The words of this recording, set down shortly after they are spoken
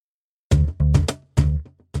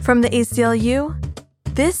From the ACLU,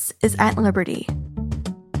 this is At Liberty.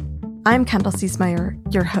 I'm Kendall Ciesmeyer,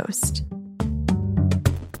 your host.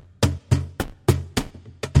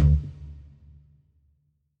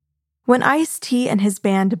 When Ice-T and his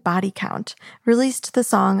band Body Count released the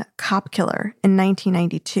song Cop Killer in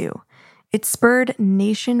 1992, it spurred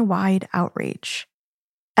nationwide outrage.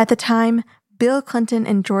 At the time, Bill Clinton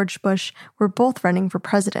and George Bush were both running for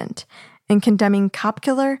president, and condemning Cop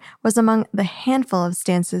Killer was among the handful of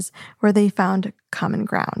stances where they found common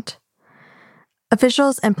ground.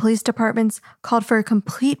 Officials and police departments called for a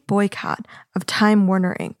complete boycott of Time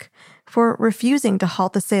Warner Inc. for refusing to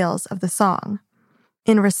halt the sales of the song.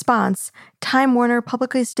 In response, Time Warner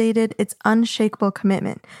publicly stated its unshakable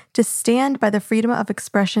commitment to stand by the freedom of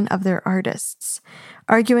expression of their artists,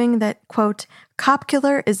 arguing that, quote, Cop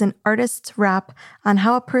Killer is an artist's rap on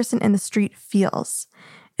how a person in the street feels.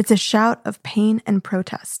 It's a shout of pain and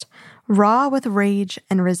protest, raw with rage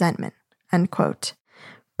and resentment, end quote.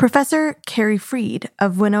 Professor Carrie Freed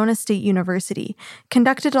of Winona State University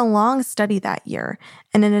conducted a long study that year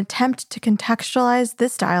in an attempt to contextualize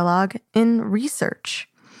this dialogue in research.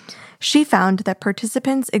 She found that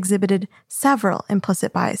participants exhibited several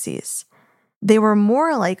implicit biases. They were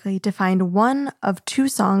more likely to find one of two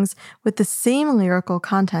songs with the same lyrical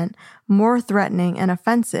content more threatening and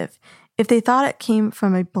offensive if they thought it came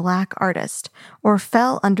from a Black artist or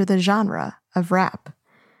fell under the genre of rap.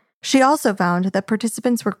 She also found that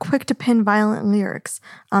participants were quick to pin violent lyrics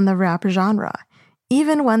on the rap genre,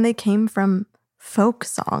 even when they came from folk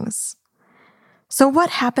songs. So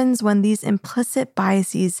what happens when these implicit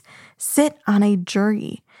biases sit on a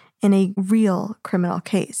jury in a real criminal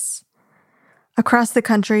case? Across the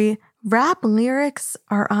country, rap lyrics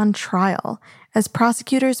are on trial as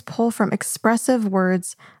prosecutors pull from expressive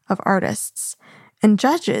words of artists, and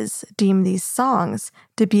judges deem these songs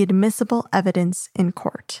to be admissible evidence in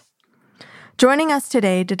court. Joining us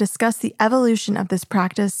today to discuss the evolution of this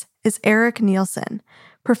practice is Eric Nielsen,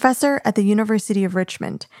 professor at the University of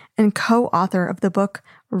Richmond and co-author of the book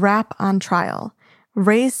Rap on Trial: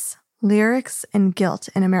 Race, Lyrics, and Guilt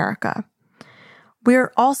in America.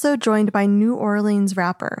 We're also joined by New Orleans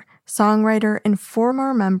rapper, songwriter, and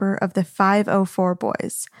former member of the 504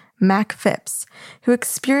 Boys, Mac Phipps, who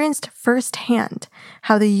experienced firsthand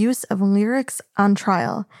how the use of lyrics on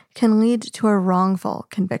trial can lead to a wrongful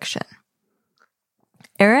conviction.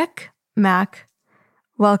 Eric, Mac,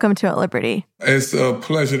 welcome to At Liberty. It's a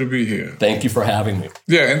pleasure to be here. Thank you for having me.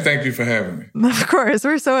 Yeah, and thank you for having me. Of course,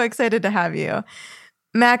 we're so excited to have you.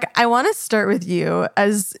 Mac, I want to start with you,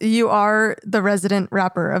 as you are the resident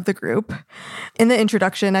rapper of the group. In the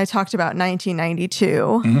introduction, I talked about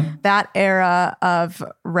 1992, that era of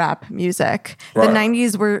rap music. Right. The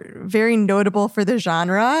 90s were very notable for the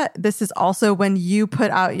genre. This is also when you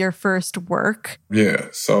put out your first work. Yeah,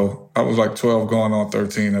 so I was like 12 going on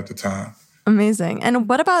 13 at the time. Amazing. And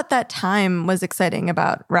what about that time was exciting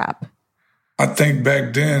about rap? I think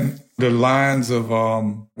back then, the lines of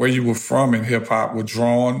where you were from in hip-hop were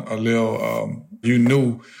drawn a little. You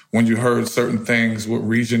knew when you heard certain things, what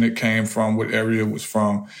region it came from, what area it was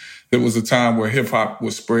from. There was a time where hip-hop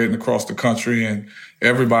was spreading across the country, and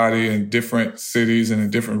everybody in different cities and in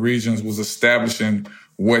different regions was establishing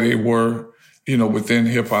where they were, within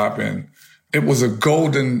hip-hop. And it was a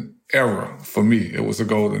golden era for me. It was a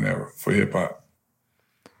golden era for hip-hop.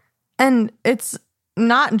 And it's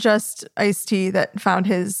not just Ice-T that found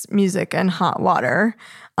his music in hot water.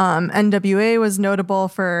 NWA was notable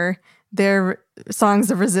for their songs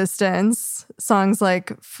of resistance. Songs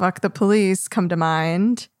like Fuck the Police come to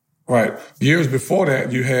mind. Right. Years before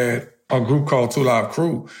that, you had a group called 2 Live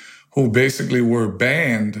Crew, who basically were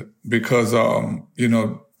banned because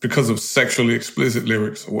of sexually explicit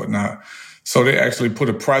lyrics or whatnot. So they actually put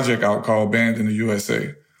a project out called Banned in the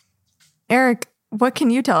USA. Eric, what can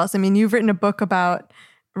you tell us? I mean, you've written a book about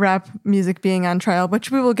rap music being on trial,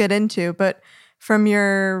 which we will get into, but from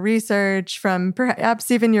your research, from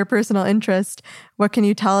perhaps even your personal interest, what can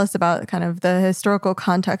you tell us about kind of the historical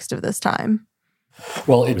context of this time?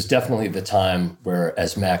 Well, it was definitely the time where,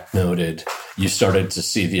 as Mac noted, you started to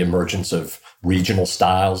see the emergence of regional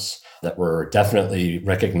styles that were definitely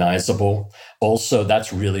recognizable. Also,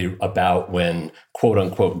 that's really about when quote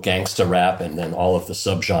unquote gangsta rap and then all of the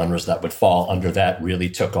subgenres that would fall under that really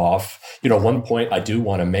took off. One point I do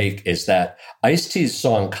want to make is that Ice-T's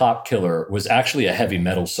song Cop Killer was actually a heavy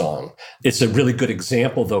metal song. It's a really good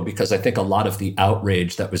example, though, because I think a lot of the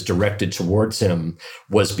outrage that was directed towards him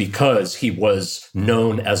was because he was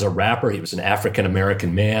known as a rapper. He was an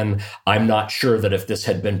African-American man. I'm not sure that if this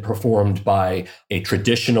had been performed by a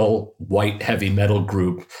traditional white heavy metal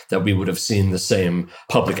group that we would have seen the same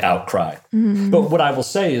public outcry. Mm-hmm. But what I will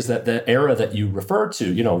say is that the era that you refer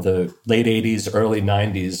to, the late 80s, early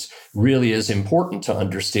 90s, really is important to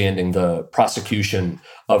understanding the prosecution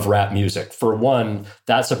of rap music. For one,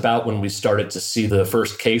 that's about when we started to see the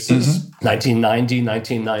first cases, 1990,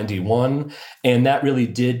 1991. And that really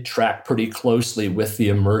did track pretty closely with the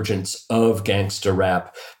emergence of gangster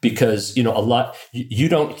rap because, you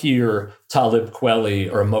don't hear Talib Kweli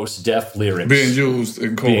or Mos Def lyrics being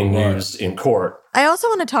used in court. I also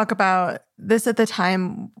want to talk about this at the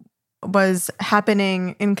time was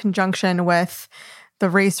happening in conjunction with the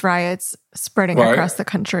race riots spreading across the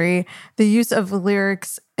country. The use of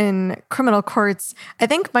lyrics in criminal courts, I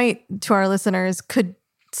think to our listeners, could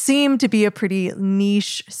seem to be a pretty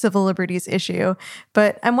niche civil liberties issue.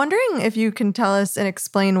 But I'm wondering if you can tell us and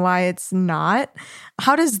explain why it's not.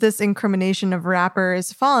 How does this incrimination of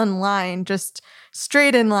rappers fall in line, just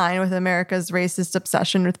straight in line with America's racist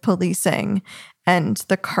obsession with policing and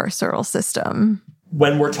the carceral system?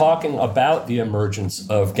 When we're talking about the emergence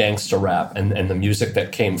of gangster rap and the music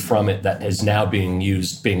that came from it that is now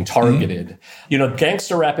being targeted,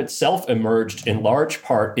 gangster rap itself emerged in large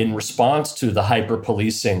part in response to the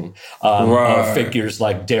hyper-policing of figures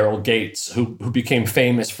like Daryl Gates, who became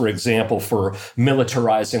famous, for example, for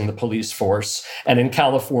militarizing the police force. And in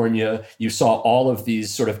California, you saw all of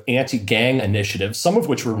these sort of anti-gang initiatives, some of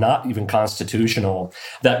which were not even constitutional,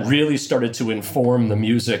 that really started to inform the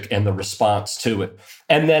music and the response to it.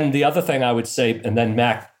 And then the other thing I would say, and then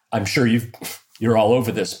Mac, I'm sure you're all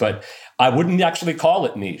over this, but I wouldn't actually call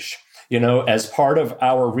it niche. As part of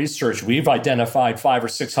our research, we've identified 500 or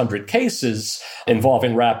 600 cases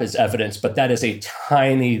involving rap as evidence, but that is a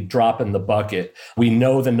tiny drop in the bucket. We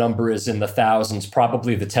know the number is in the thousands,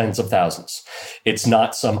 probably the tens of thousands. It's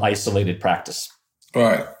not some isolated practice.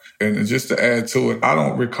 Right. And just to add to it, I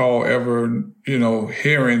don't recall ever,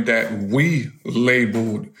 hearing that we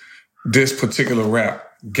labeled this particular rap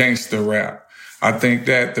gangster rap. I think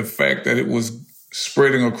that the fact that it was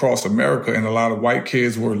spreading across America and a lot of white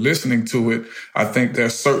kids were listening to it, I think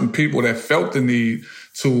there's certain people that felt the need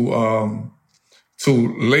to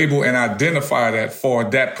label and identify that for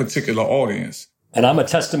that particular audience. And I'm a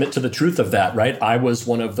testament to the truth of that, right? I was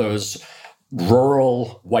one of those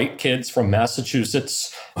rural white kids from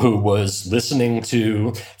Massachusetts who was listening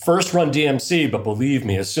to first Run DMC, but believe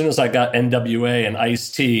me, as soon as I got NWA and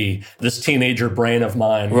Ice-T, this teenager brain of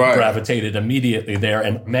mine gravitated immediately there.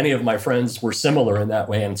 And many of my friends were similar in that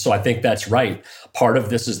way. And so I think that's right. Part of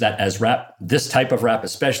this is that as rap, this type of rap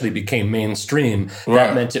especially became mainstream,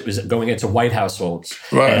 that meant it was going into white households.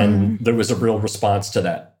 And there was a real response to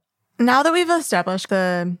that. Now that we've established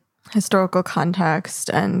the historical context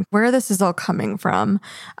and where this is all coming from,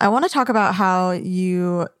 I want to talk about how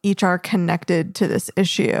you each are connected to this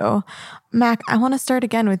issue. Mac, I want to start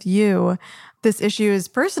again with you. This issue is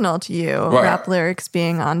personal to you, rap lyrics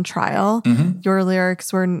being on trial. Your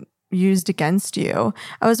lyrics were used against you.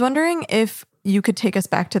 I was wondering if you could take us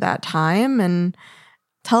back to that time and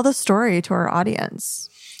tell the story to our audience.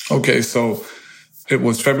 Okay, so it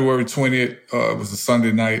was February 20th. It was a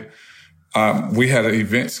Sunday night. We had an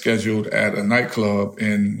event scheduled at a nightclub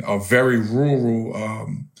in a very rural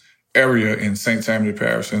area in St. Tammany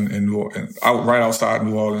Parish in New Orleans, right outside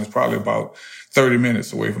New Orleans, probably about 30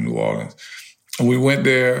 minutes away from New Orleans. We went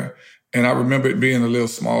there, and I remember it being a little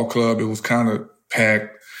small club. It was kind of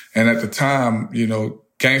packed. And at the time,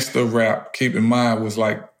 gangster rap, keep in mind, was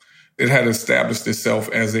like, it had established itself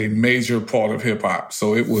as a major part of hip hop.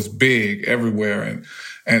 So it was big everywhere.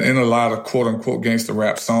 And in a lot of quote unquote gangster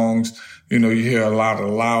rap songs, you hear a lot of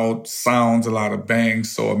loud sounds, a lot of bangs.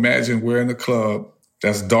 So imagine we're in a club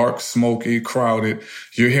that's dark, smoky, crowded.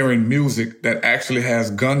 You're hearing music that actually has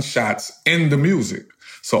gunshots in the music.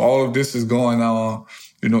 So all of this is going on,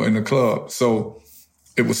 in the club. So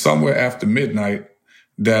it was somewhere after midnight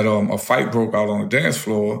that a fight broke out on the dance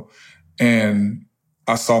floor, and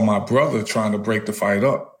I saw my brother trying to break the fight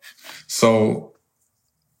up. So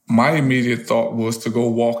my immediate thought was to go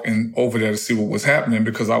walking over there to see what was happening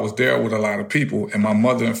because I was there with a lot of people, and my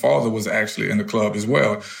mother and father was actually in the club as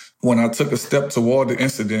well. When I took a step toward the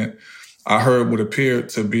incident, I heard what appeared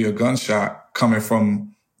to be a gunshot coming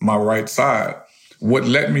from my right side. What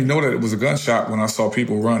let me know that it was a gunshot when I saw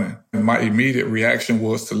people running. And my immediate reaction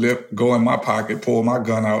was to go in my pocket, pull my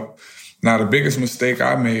gun out. Now, the biggest mistake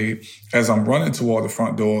I made as I'm running toward the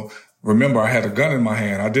front door, remember I had a gun in my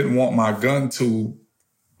hand. I didn't want my gun to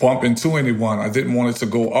bump into anyone. I didn't want it to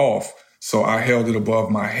go off. So I held it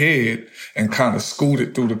above my head and kind of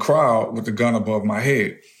scooted through the crowd with the gun above my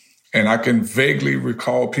head. And I can vaguely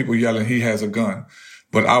recall people yelling, "He has a gun."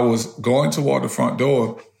 But I was going toward the front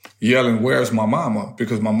door, yelling, "Where's my mama?"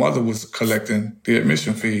 Because my mother was collecting the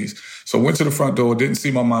admission fees. So went to the front door, didn't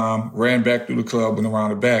see my mom, ran back through the club, went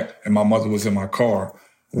around the back, and my mother was in my car.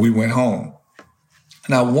 We went home.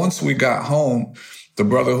 Now, once we got home, the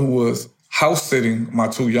brother who was house sitting my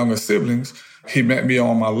two younger siblings, he met me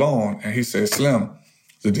on my lawn and he said, "Slim,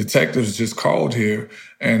 the detectives just called here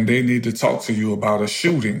and they need to talk to you about a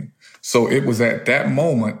shooting." So it was at that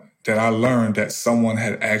moment that I learned that someone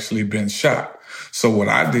had actually been shot. So what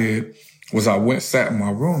I did was I went, sat in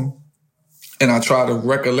my room, and I tried to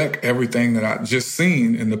recollect everything that I'd just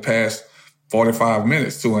seen in the past 45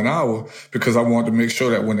 minutes to an hour, because I wanted to make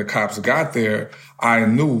sure that when the cops got there, I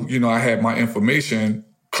knew, I had my information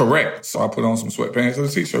correct. So I put on some sweatpants and a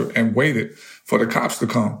t-shirt and waited for the cops to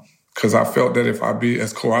come, because I felt that if I be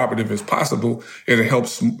as cooperative as possible, it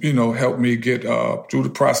helps, help me get through the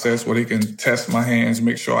process where they can test my hands,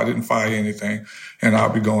 make sure I didn't fire anything, and I'll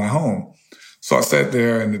be going home. So I sat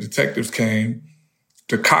there and the detectives came.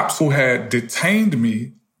 The cops who had detained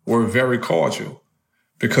me were very cordial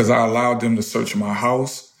because I allowed them to search my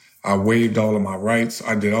house. I waived all of my rights.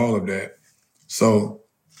 I did all of that. So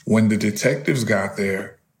when the detectives got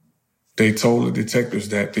there, they told the detectives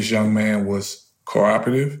that this young man was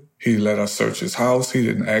cooperative. He let us search his house. He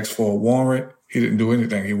didn't ask for a warrant. He didn't do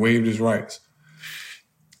anything. He waived his rights.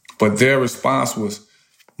 But their response was,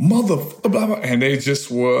 "Motherfucker, blah, blah." And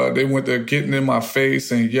they went there getting in my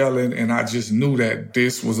face and yelling. And I just knew that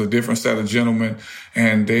this was a different set of gentlemen.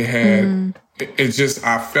 And they had,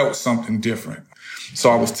 I felt something different.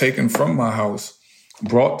 So I was taken from my house,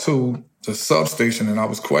 brought to the substation, and I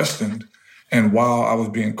was questioned. And while I was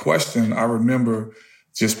being questioned, I remember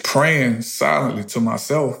just praying silently to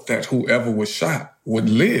myself that whoever was shot would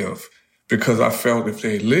live, because I felt if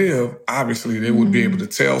they live, obviously they would be able to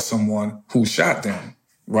tell someone who shot them,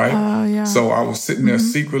 right? Yeah. So I was sitting there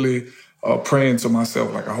secretly praying to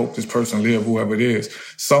myself, like, I hope this person live, whoever it is.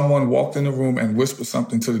 Someone walked in the room and whispered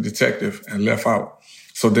something to the detective and left out.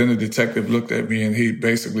 So then the detective looked at me and he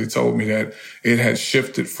basically told me that it had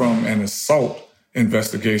shifted from an assault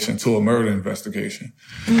investigation to a murder investigation.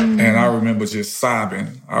 And I remember just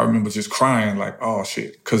sobbing. I remember just crying like, oh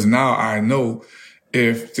shit. Because now I know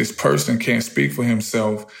if this person can't speak for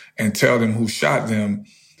himself and tell them who shot them,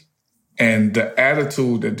 and the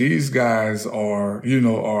attitude that these guys are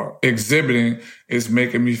exhibiting is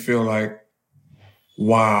making me feel like,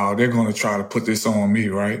 wow, they're going to try to put this on me,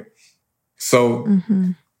 right? So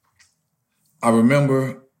I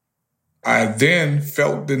remember I then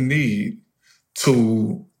felt the need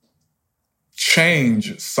to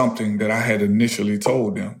change something that I had initially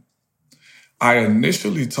told them. I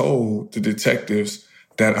initially told the detectives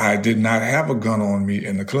that I did not have a gun on me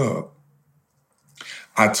in the club.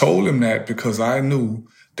 I told them that because I knew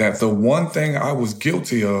that the one thing I was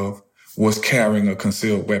guilty of was carrying a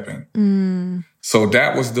concealed weapon. So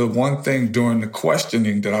that was the one thing during the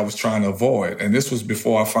questioning that I was trying to avoid. And this was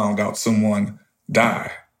before I found out someone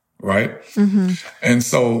died, right? And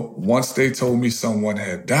so once they told me someone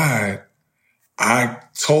had died, I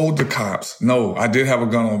told the cops, no, I did have a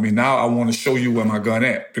gun on me. Now I want to show you where my gun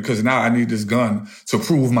at, because now I need this gun to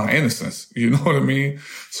prove my innocence. You know what I mean?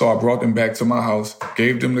 So I brought them back to my house,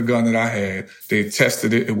 gave them the gun that I had. They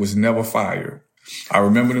tested it. It was never fired. I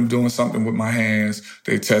remember them doing something with my hands.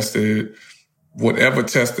 They tested it. Whatever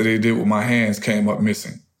test that they did with my hands came up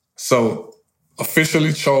missing. So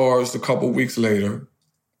officially charged a couple weeks later,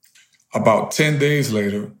 about 10 days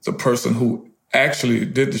later, the person who actually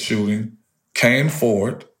did the shooting came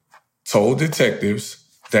forward, told detectives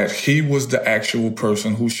that he was the actual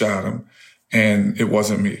person who shot him, and it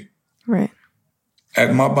wasn't me. Right.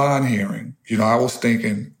 At my bond hearing, I was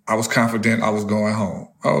thinking, I was confident I was going home.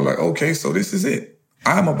 I was like, okay, so this is it.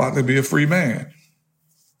 I'm about to be a free man.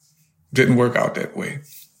 Didn't work out that way.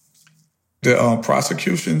 The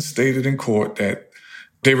prosecution stated in court that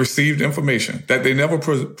they received information that they never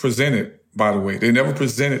presented, by the way. They never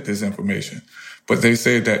presented this information. But they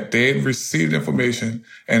said that they had received information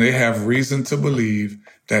and they have reason to believe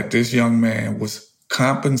that this young man was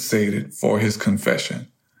compensated for his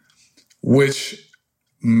confession, which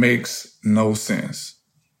makes no sense.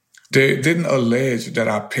 They didn't allege that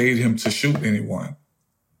I paid him to shoot anyone.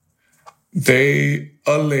 They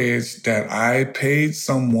alleged that I paid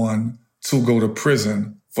someone to go to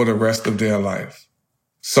prison for the rest of their life.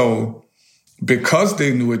 So because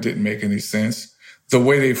they knew it didn't make any sense, the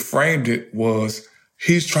way they framed it was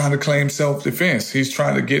he's trying to claim self-defense. He's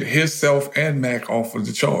trying to get himself and Mac off of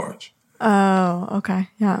the charge. Oh, okay.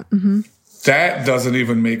 Yeah. That doesn't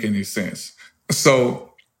even make any sense.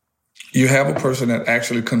 So you have a person that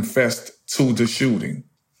actually confessed to the shooting.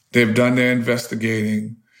 They've done their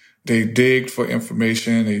investigating. They digged for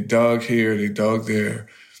information. They dug here, they dug there.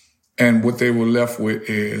 And what they were left with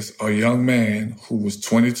is a young man who was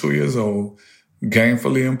 22 years old,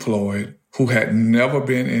 gainfully employed, who had never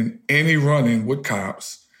been in any run-in with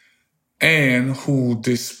cops, and who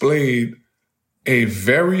displayed a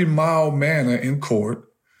very mild manner in court,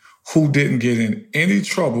 who didn't get in any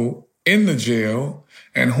trouble in the jail,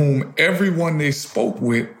 and whom everyone they spoke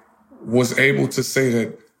with was able to say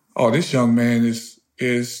that, oh, this young man is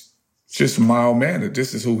just mild-mannered.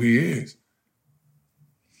 This is who he is.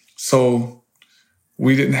 So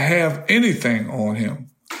we didn't have anything on him.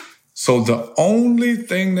 So the only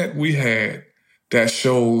thing that we had that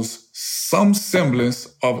shows some semblance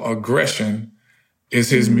of aggression is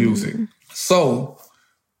his music. So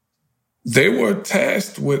they were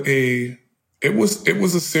tasked with it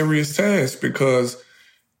was a serious task because,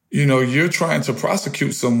 you know, you're trying to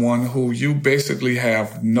prosecute someone who you basically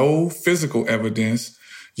have no physical evidence.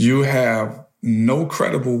 You have no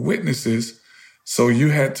credible witnesses. So you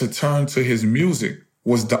had to turn to his music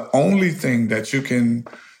was the only thing that you can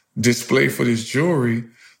display for this jury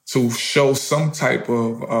to show some type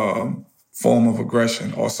of form of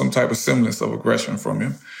aggression or some type of semblance of aggression from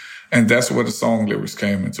him. And that's where the song lyrics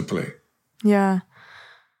came into play. Yeah.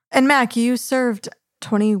 And Mac, you served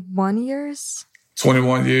 21 years?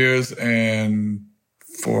 21 years and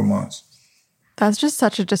 4 months. That's just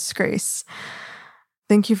such a disgrace.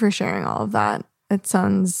 Thank you for sharing all of that. It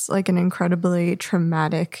sounds like an incredibly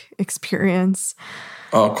traumatic experience.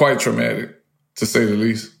 Quite traumatic, to say the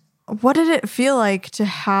least. What did it feel like to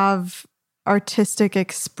have artistic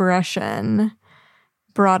expression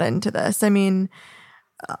brought into this? I mean,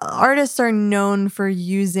 artists are known for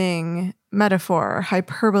using metaphor,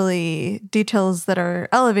 hyperbole, details that are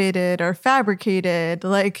elevated or fabricated.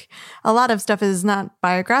 Like, a lot of stuff is not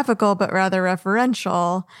biographical, but rather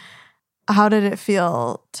referential. How did it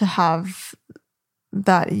feel to have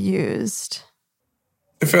that used?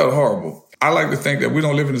 It felt horrible. I like to think that we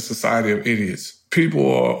don't live in a society of idiots.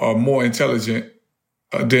 People are more intelligent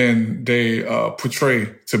than they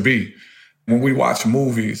portray to be. When we watch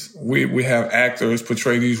movies, we have actors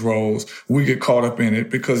portray these roles. We get caught up in it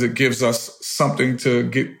because it gives us something to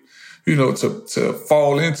get, you know, to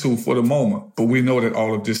fall into for the moment. But we know that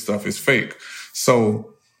all of this stuff is fake.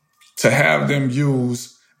 So to have them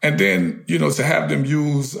use, and then, you know, to have them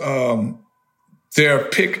use their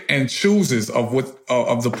pick and chooses of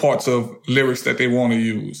of the parts of lyrics that they want to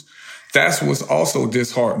use. That's what's also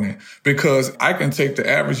disheartening, because I can take the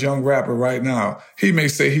average young rapper right now. He may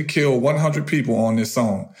say he killed 100 people on this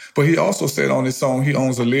song, but he also said on this song he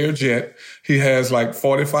owns a Learjet. He has like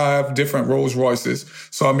 45 different Rolls Royces.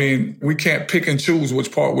 So, I mean, we can't pick and choose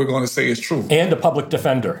which part we're going to say is true. And a public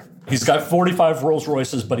defender. He's got 45 Rolls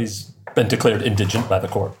Royces, but he's been declared indigent by the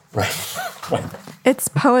court. Right. Right. It's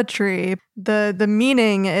poetry. The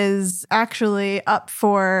meaning is actually up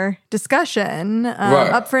for discussion,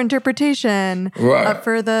 Right. up for interpretation, Right. up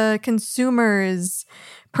for the consumer's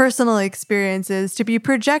personal experiences to be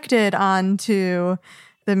projected onto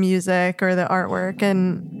the music or the artwork.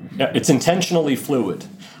 And yeah, it's intentionally fluid.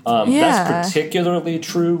 That's particularly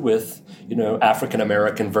true with, you know,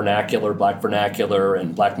 African-American vernacular, Black vernacular,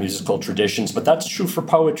 and Black musical traditions, but that's true for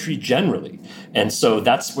poetry generally. And so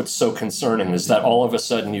that's what's so concerning, is that all of a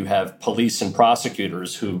sudden you have police and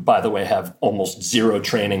prosecutors who, by the way, have almost zero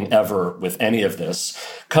training ever with any of this,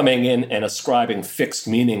 coming in and ascribing fixed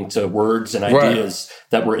meaning to words and ideas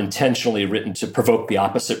that were intentionally written to provoke the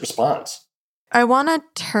opposite response. I want to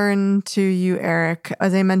turn to you, Eric.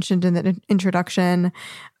 As I mentioned in the introduction,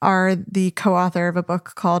 are the co-author of a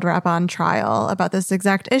book called Rap on Trial about this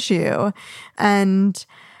exact issue. And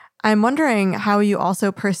I'm wondering how you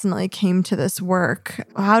also personally came to this work.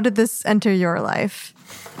 How did this enter your life?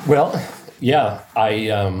 Well, yeah,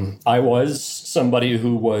 I was somebody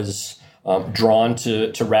who was drawn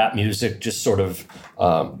to rap music just sort of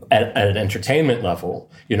at an entertainment level,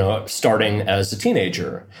 you know, starting as a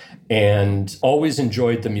teenager, and always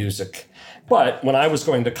enjoyed the music. But when I was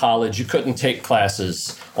going to college, you couldn't take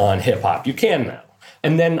classes on hip hop. You can now.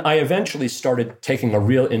 And then I eventually started taking a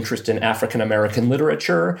real interest in African-American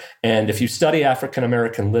literature. And if you study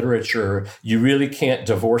African-American literature, you really can't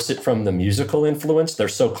divorce it from the musical influence. They're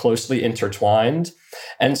so closely intertwined.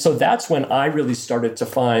 And so that's when I really started to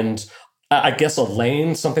find I guess, a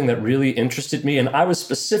lane, something that really interested me. And I was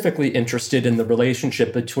specifically interested in the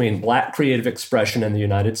relationship between Black creative expression in the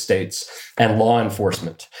United States and law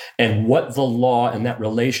enforcement, and what the law and that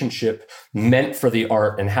relationship meant for the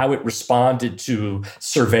art and how it responded to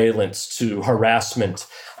surveillance, to harassment.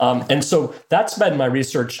 And so that's been my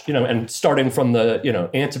research, and starting from the,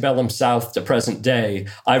 antebellum South to present day,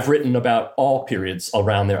 I've written about all periods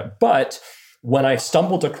around there. But when I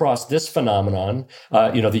stumbled across this phenomenon,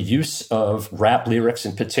 the use of rap lyrics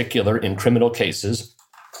in particular in criminal cases,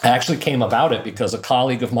 I actually came about it because a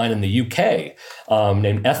colleague of mine in the UK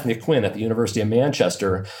named Ethne Quinn at the University of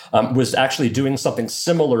Manchester was actually doing something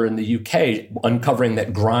similar in the UK, uncovering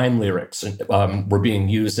that grime lyrics were being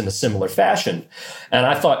used in a similar fashion. And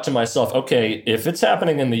I thought to myself, okay, if it's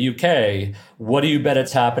happening in the UK, what do you bet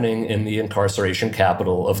it's happening in the incarceration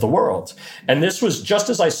capital of the world? And this was just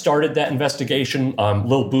as I started that investigation.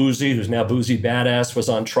 Lil Boozy, who's now Boozy Badass, was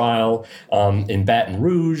on trial in Baton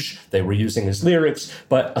Rouge. They were using his lyrics.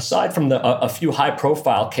 But aside from a few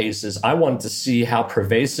high-profile cases, I wanted to see how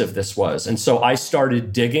pervasive this was. And so I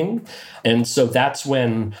started digging. And so that's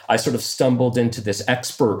when I sort of stumbled into this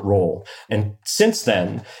expert role. And since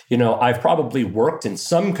then, I've probably worked in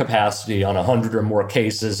some capacity on 100 or more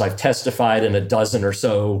cases. I've testified in a dozen or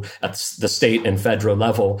so at the state and federal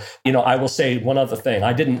level. I will say one other thing.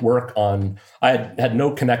 I had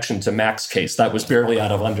no connection to Mac's case. That was barely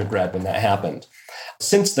out of undergrad when that happened.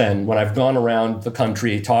 Since then, when I've gone around the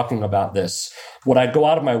country talking about this, what I go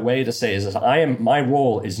out of my way to say is my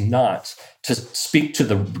role is not to speak to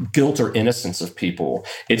the guilt or innocence of people.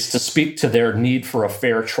 It's to speak to their need for a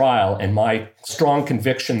fair trial and my strong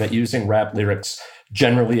conviction that using rap lyrics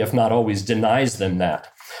generally, if not always, denies them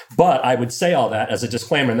that. But I would say all that as a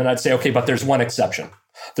disclaimer, and then I'd say, okay, but there's one exception.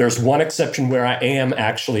 There's one exception where I am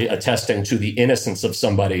actually attesting to the innocence of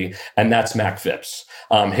somebody, and that's Mac Phipps.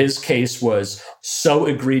 His case was so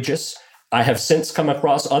egregious. I have since come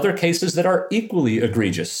across other cases that are equally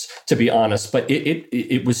egregious, to be honest, but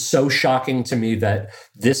it was so shocking to me that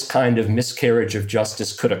this kind of miscarriage of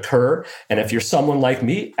justice could occur. And if you're someone like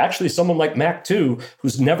me, actually someone like Mac too, who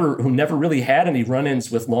never really had any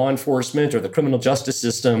run-ins with law enforcement or the criminal justice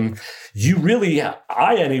system,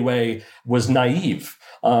 I anyway, was naive.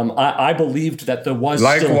 I believed that there was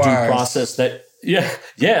still due process that,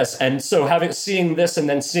 yes. And so seeing this and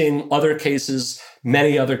then seeing other cases,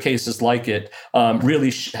 many other cases like it,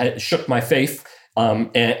 really shook my faith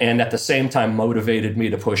and at the same time motivated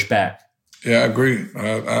me to push back. Yeah, I agree.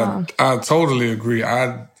 I totally agree.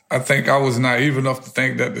 I think I was naive enough to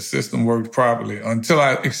think that the system worked properly until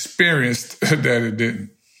I experienced that it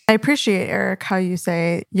didn't. I appreciate, Eric, how you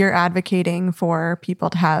say you're advocating for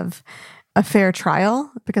people to have a fair trial,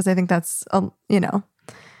 because I think that's,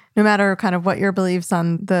 no matter kind of what your beliefs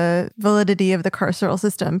on the validity of the carceral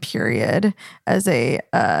system, period, as a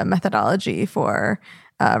methodology for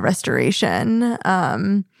restoration,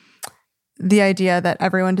 the idea that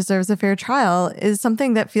everyone deserves a fair trial is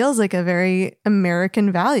something that feels like a very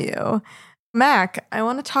American value. Mac, I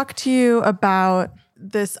want to talk to you about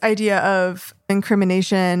this idea of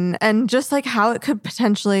incrimination and just like how it could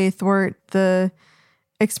potentially thwart the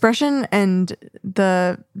expression and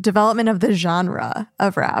the development of the genre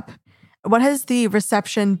of rap. What has the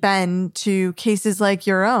reception been to cases like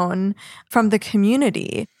your own from the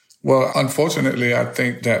community? Well, unfortunately, I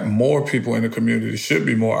think that more people in the community should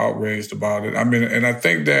be more outraged about it. I mean, and I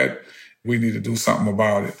think that we need to do something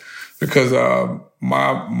about it because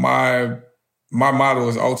my motto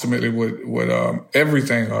is ultimately with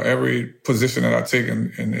everything or every position that I take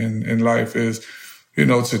in life is,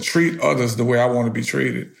 to treat others the way I want to be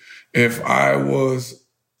treated. If I was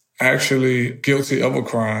actually guilty of a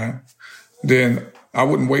crime, then I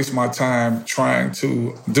wouldn't waste my time trying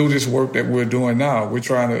to do this work that we're doing now. We're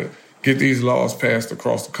trying to get these laws passed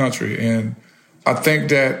across the country. And I think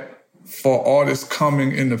that for artists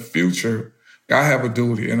coming in the future, I have a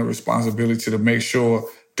duty and a responsibility to make sure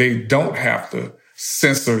they don't have to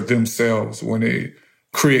censor themselves when they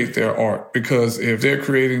create their art. Because if they're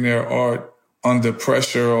creating their art under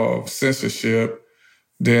pressure of censorship,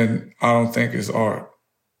 then I don't think it's art.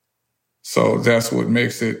 So that's what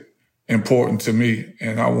makes it important to me.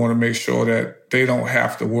 And I want to make sure that they don't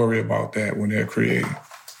have to worry about that when they're creating.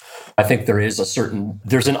 I think there's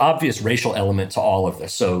an obvious racial element to all of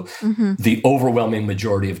this. So the overwhelming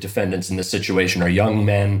majority of defendants in this situation are young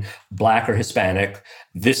men, Black or Hispanic.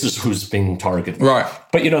 This is who's being targeted. Right.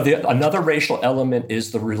 But, another racial element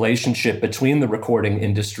is the relationship between the recording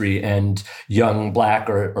industry and young Black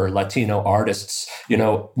or Latino artists.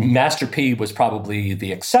 Master P was probably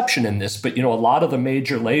the exception in this, but, a lot of the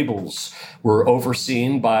major labels were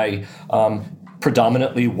overseen by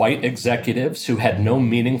predominantly white executives who had no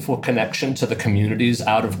meaningful connection to the communities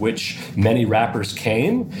out of which many rappers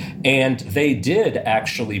came. And they did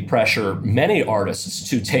actually pressure many artists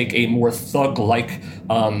to take a more thug-like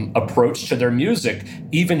approach to their music,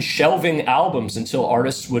 even shelving albums until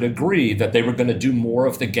artists would agree that they were going to do more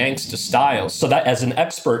of the gangsta styles. So that, as an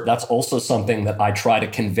expert, that's also something that I try to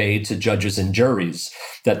convey to judges and juries,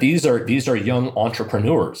 that these are young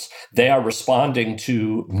entrepreneurs. They are responding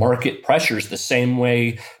to market pressures the same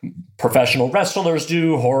way professional wrestlers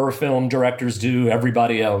do, horror film directors do,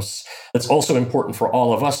 everybody else. It's also important for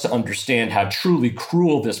all of us to understand how truly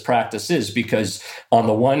cruel this practice is, because on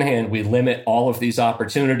the one hand, we limit all of these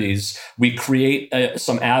opportunities. We create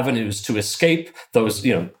some avenues to escape those,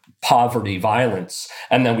 poverty, violence,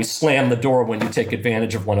 and then we slam the door when you take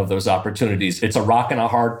advantage of one of those opportunities. It's a rock and a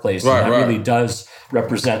hard place. Right, and that really does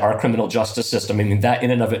represent our criminal justice system. I mean, that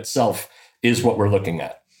in and of itself is what we're looking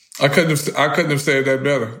at. I couldn't have said that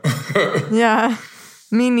better. Yeah,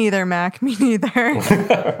 me neither, Mac. Me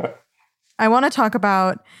neither. I want to talk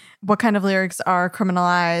about what kind of lyrics are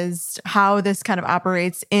criminalized, how this kind of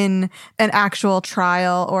operates in an actual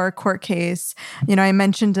trial or a court case. I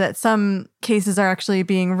mentioned that some cases are actually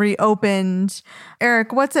being reopened.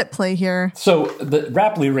 Eric, what's at play here? So the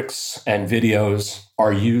rap lyrics and videos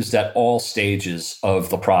are used at all stages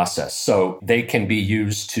of the process. So they can be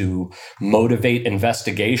used to motivate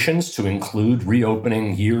investigations, to include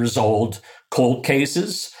reopening years-old cold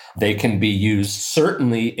cases. They can be used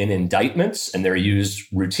certainly in indictments, and they're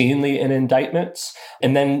used routinely in indictments.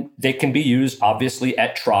 And then they can be used, obviously,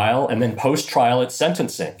 at trial and then post-trial at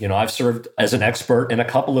sentencing. I've served as an expert in a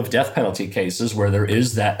couple of death penalty cases where there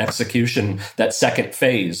is that execution, that second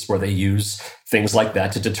phase, where they use things like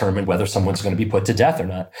that to determine whether someone's going to be put to death or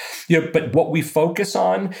not. But what we focus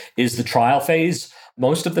on is the trial phase.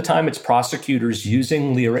 Most of the time, it's prosecutors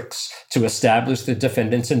using lyrics to establish the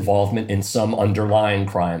defendant's involvement in some underlying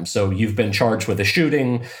crime. So you've been charged with a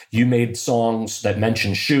shooting. You made songs that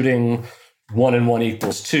mention shooting. 1 and 1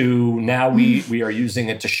 equals 2. Now we are using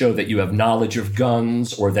it to show that you have knowledge of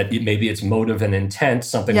guns, or that maybe it's motive and intent,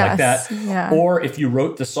 something like that. Yeah. Or if you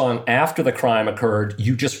wrote the song after the crime occurred,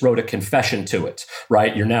 you just wrote a confession to it,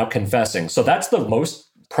 right? You're now confessing. So that's the most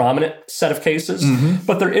prominent set of cases,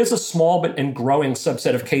 but there is a small but and growing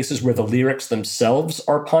subset of cases where the lyrics themselves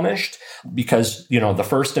are punished because, the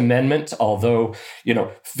First Amendment, although,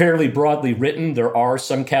 fairly broadly written, there are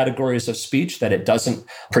some categories of speech that it doesn't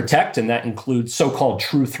protect, and that includes so-called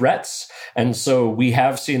true threats. And so we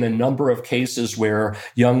have seen a number of cases where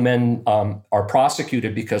young men are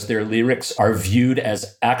prosecuted because their lyrics are viewed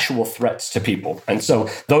as actual threats to people. And so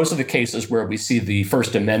those are the cases where we see the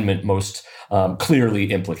First Amendment most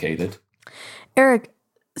clearly implicated. Eric,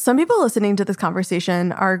 some people listening to this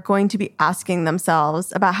conversation are going to be asking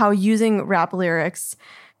themselves about how using rap lyrics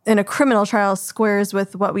in a criminal trial squares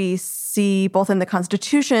with what we see both in the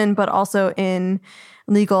Constitution, but also in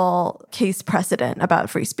legal case precedent about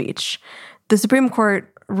free speech. The Supreme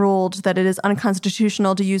Court ruled that it is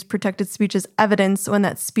unconstitutional to use protected speech as evidence when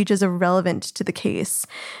that speech is irrelevant to the case.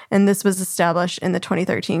 And this was established in the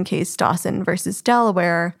 2013 case Dawson versus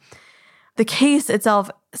Delaware. The case itself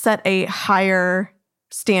set a higher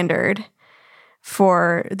standard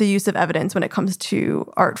for the use of evidence when it comes to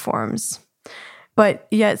art forms. But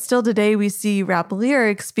yet still today we see rap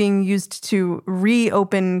lyrics being used to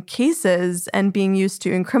reopen cases and being used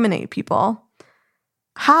to incriminate people.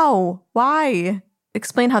 How? Why?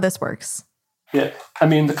 Explain how this works. Yeah,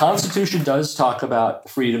 the Constitution does talk about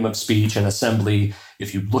freedom of speech and assembly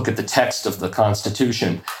if you look at the text of the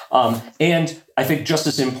Constitution. And I think just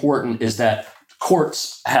as important is that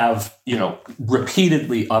courts have,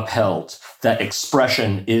 repeatedly upheld that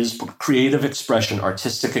expression is creative expression,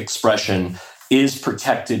 artistic expression is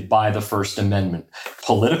protected by the First Amendment.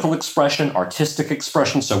 Political expression, artistic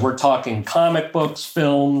expression. So we're talking comic books,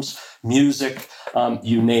 films, music,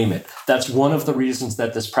 you name it. That's one of the reasons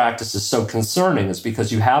that this practice is so concerning, is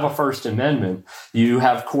because you have a First Amendment, you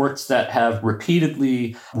have courts that have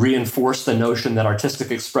repeatedly reinforced the notion that artistic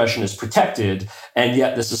expression is protected, and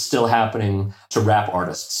yet this is still happening to rap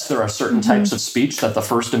artists. There are certain types of speech that the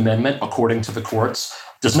First Amendment, according to the courts,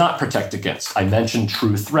 does not protect against. I mentioned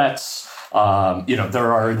true threats. There are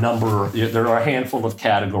a handful of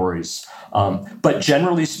categories. But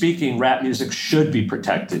generally speaking, rap music should be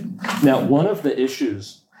protected. Now, one of the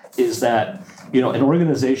issues is that An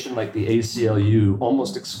organization like the ACLU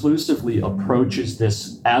almost exclusively approaches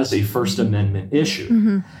this as a First Amendment issue.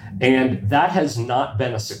 Mm-hmm. And that has not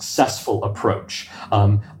been a successful approach.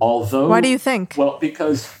 Although, why do you think? Well,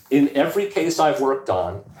 because in every case I've worked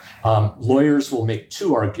on, lawyers will make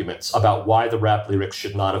two arguments about why the rap lyrics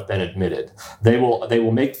should not have been admitted. They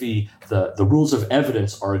will make the rules of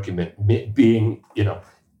evidence argument being,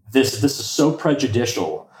 this is so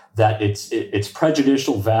prejudicial that its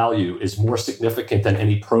prejudicial value is more significant than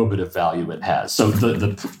any probative value it has. So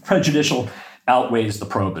the prejudicial outweighs the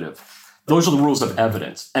probative. Those are the rules of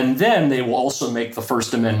evidence. And then they will also make the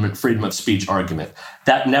First Amendment freedom of speech argument.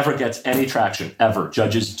 That never gets any traction, ever.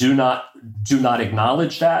 Judges do not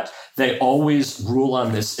acknowledge that. They always rule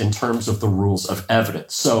on this in terms of the rules of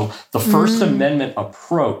evidence. So the First Amendment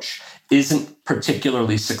approach isn't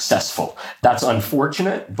particularly successful. That's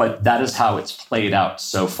unfortunate, but that is how it's played out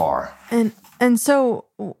so far. And so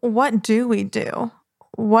what do we do?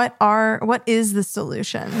 What is the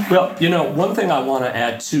solution? Well, one thing I want to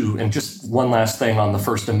add too, and just one last thing on the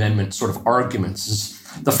First Amendment sort of arguments, is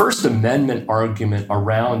the First Amendment argument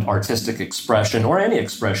around artistic expression, or any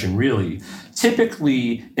expression really,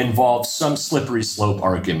 typically involves some slippery slope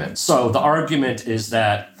argument. So the argument is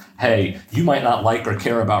that, hey, you might not like or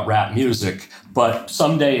care about rap music, but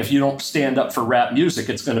someday if you don't stand up for rap music,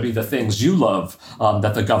 it's going to be the things you love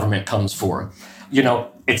that the government comes for.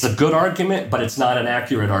 It's a good argument, but it's not an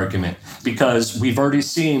accurate argument, because we've already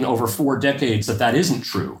seen over 4 decades that isn't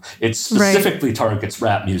true. It specifically targets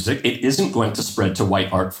rap music. It isn't going to spread to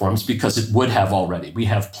white art forms, because it would have already. We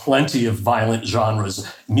have plenty of violent genres,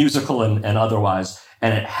 musical and otherwise,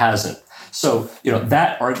 and it hasn't. So,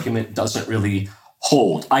 that argument doesn't really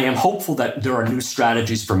hold. I am hopeful that there are new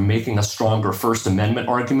strategies for making a stronger First Amendment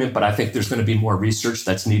argument, but I think there's going to be more research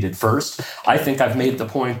that's needed first. I think I've made the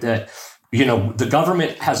point that the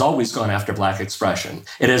government has always gone after Black expression.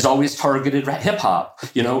 It has always targeted hip hop.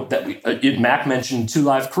 Mac mentioned 2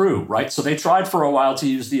 Live Crew, right? So they tried for a while to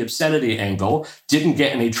use the obscenity angle, didn't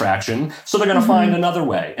get any traction. So they're going to find another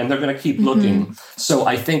way, and they're going to keep looking. So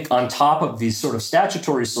I think on top of these sort of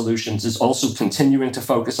statutory solutions is also continuing to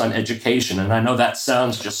focus on education. And I know that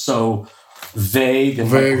sounds just so vague and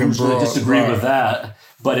who's going to disagree with that,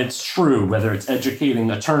 but it's true. Whether it's educating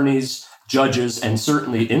attorneys, judges, and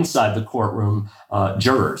certainly inside the courtroom,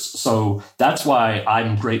 jurors. So that's why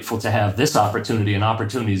I'm grateful to have this opportunity and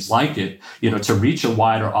opportunities like it, to reach a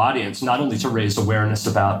wider audience, not only to raise awareness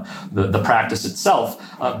about the practice itself,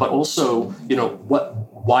 but also,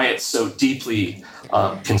 why it's so deeply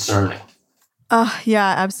concerning.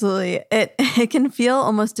 Yeah, absolutely. It can feel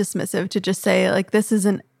almost dismissive to just say, like, this is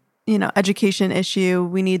an, education issue.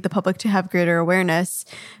 We need the public to have greater awareness.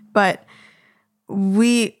 But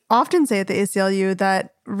we often say at the ACLU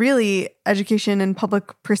that really education and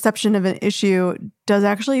public perception of an issue does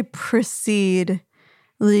actually precede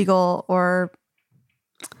legal or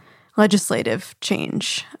legislative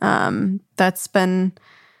change. That's been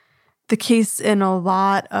the case in a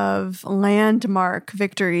lot of landmark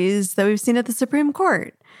victories that we've seen at the Supreme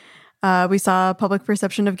Court. We saw public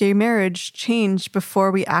perception of gay marriage change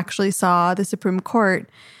before we actually saw the Supreme Court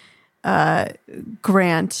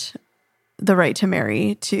grant the right to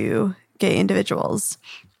marry to gay individuals.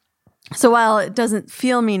 So while it doesn't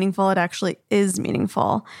feel meaningful, it actually is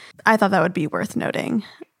meaningful. I thought that would be worth noting.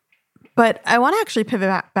 But I want to actually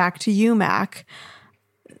pivot back to you, Mac.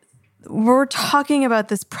 We're talking about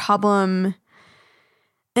this problem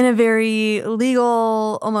in a very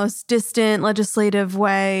legal, almost distant, legislative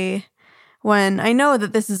way, when I know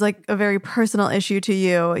that this is like a very personal issue to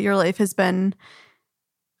you. Your life has been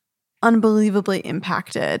unbelievably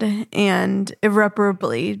impacted and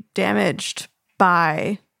irreparably damaged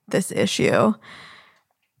by this issue.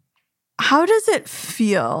 How does it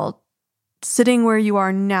feel sitting where you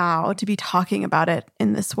are now to be talking about it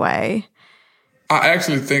in this way? I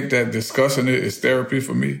actually think that discussing it is therapy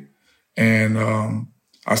for me. And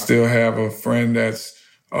I still have a friend that's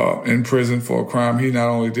in prison for a crime he not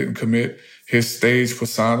only didn't commit, his stage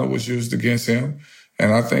persona was used against him.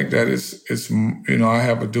 And I think that it's I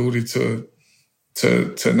have a duty to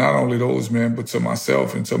not only those men, but to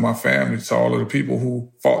myself and to my family, to all of the people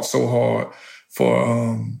who fought so hard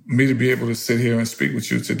for me to be able to sit here and speak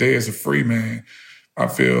with you today as a free man. I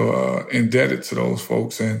feel indebted to those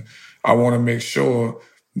folks, and I want to make sure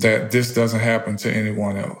that this doesn't happen to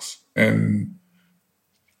anyone else. And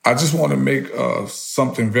I just want to make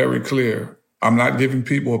something very clear. I'm not giving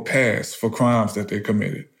people a pass for crimes that they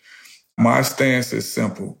committed. My stance is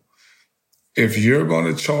simple. If you're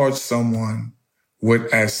going to charge someone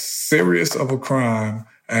with as serious of a crime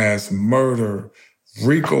as murder,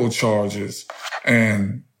 RICO charges,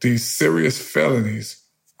 and these serious felonies,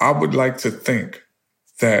 I would like to think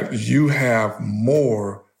that you have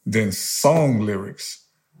more than song lyrics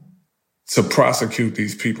to prosecute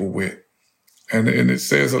these people with. And it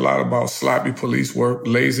says a lot about sloppy police work,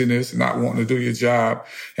 laziness, not wanting to do your job,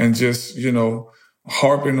 and just,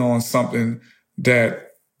 harping on something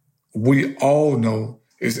that we all know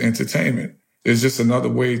is entertainment. It's just another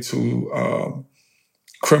way to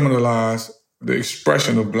criminalize the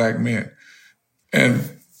expression of Black men.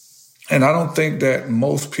 And I don't think that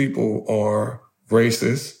most people are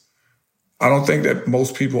racist. I don't think that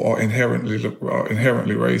most people are inherently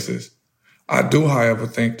racist. I do, however,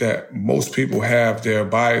 think that most people have their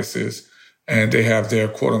biases and they have their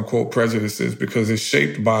quote unquote prejudices because it's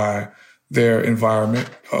shaped by their environment.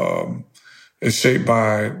 It's shaped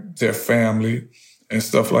by their family and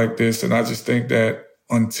stuff like this. And I just think that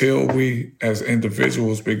until we as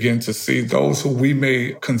individuals begin to see those who we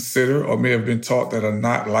may consider or may have been taught that are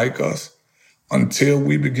not like us, until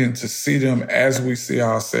we begin to see them as we see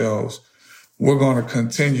ourselves, we're going to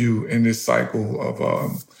continue in this cycle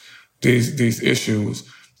of these issues.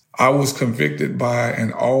 I was convicted by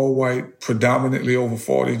an all-white, predominantly over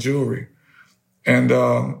 40 jury, and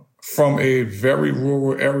from a very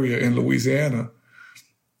rural area in Louisiana.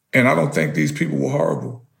 And I don't think these people were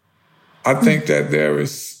horrible. I think that there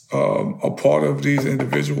is a part of these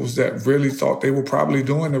individuals that really thought they were probably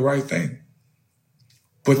doing the right thing,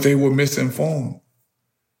 but they were misinformed.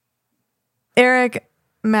 Eric,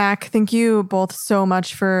 Mac, thank you both so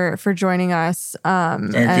much for joining us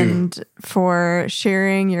and for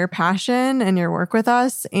sharing your passion and your work with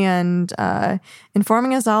us and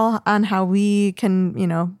informing us all on how we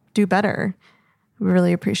can, do better. We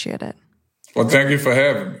really appreciate it. Well, thank you for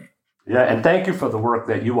having me. Yeah, and thank you for the work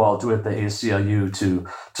that you all do at the ACLU to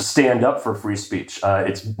stand up for free speech.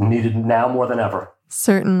 It's needed now more than ever.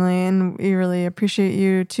 Certainly, and we really appreciate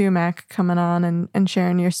you too, Mac, coming on and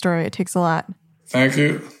sharing your story. It takes a lot. Thank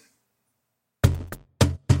you.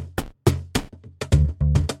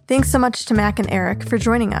 Thanks so much to Mac and Eric for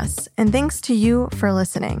joining us, and thanks to you for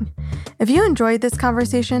listening. If you enjoyed this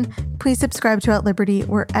conversation, please subscribe to At Liberty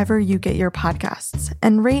wherever you get your podcasts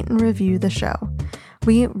and rate and review the show.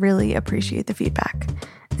 We really appreciate the feedback.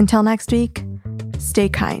 Until next week, stay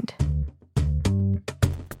kind.